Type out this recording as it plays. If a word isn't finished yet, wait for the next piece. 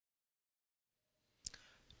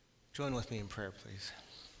Join with me in prayer, please.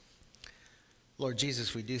 Lord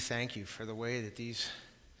Jesus, we do thank you for the way that these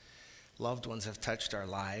loved ones have touched our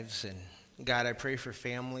lives. And God, I pray for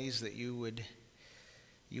families that you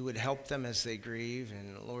would help them as they grieve.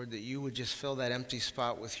 And Lord, that you would just fill that empty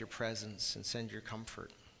spot with your presence and send your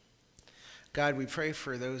comfort. God, we pray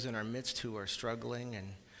for those in our midst who are struggling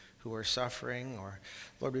and who are suffering. Or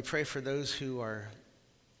Lord, we pray for those who are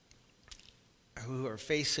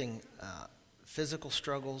facing physical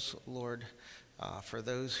struggles, Lord, for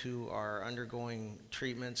those who are undergoing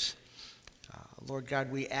treatments. Lord God,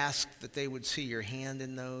 we ask that they would see your hand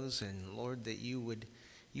in those, and Lord, that you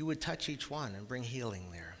would touch each one and bring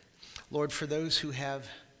healing there. Lord, for those who have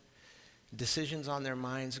decisions on their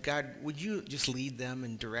minds, God, would you just lead them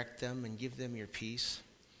and direct them and give them your peace?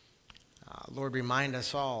 Lord, remind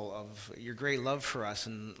us all of your great love for us,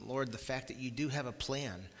 and Lord, the fact that you do have a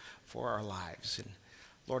plan for our lives. And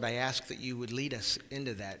Lord, I ask that you would lead us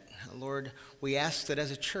into that. Lord, we ask that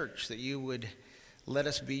as a church that you would let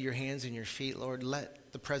us be your hands and your feet. Lord,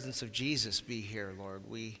 let the presence of Jesus be here, Lord.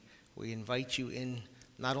 We invite you in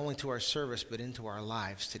not only to our service but into our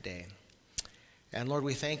lives today. And Lord,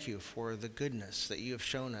 we thank you for the goodness that you have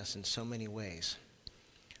shown us in so many ways.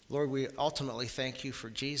 Lord, we ultimately thank you for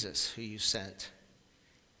Jesus, who you sent,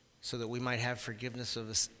 so that we might have forgiveness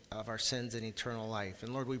of our sins and eternal life.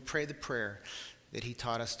 And Lord, we pray the prayer that he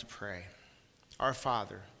taught us to pray. Our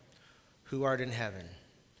Father, who art in heaven,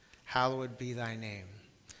 hallowed be thy name.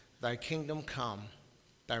 Thy kingdom come,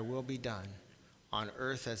 thy will be done, on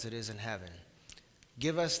earth as it is in heaven.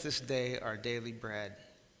 Give us this day our daily bread,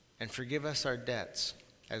 and forgive us our debts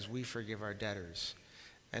as we forgive our debtors.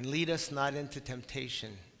 And lead us not into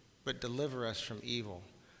temptation, but deliver us from evil.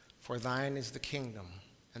 For thine is the kingdom,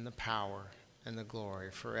 and the power, and the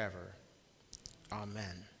glory forever.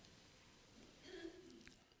 Amen.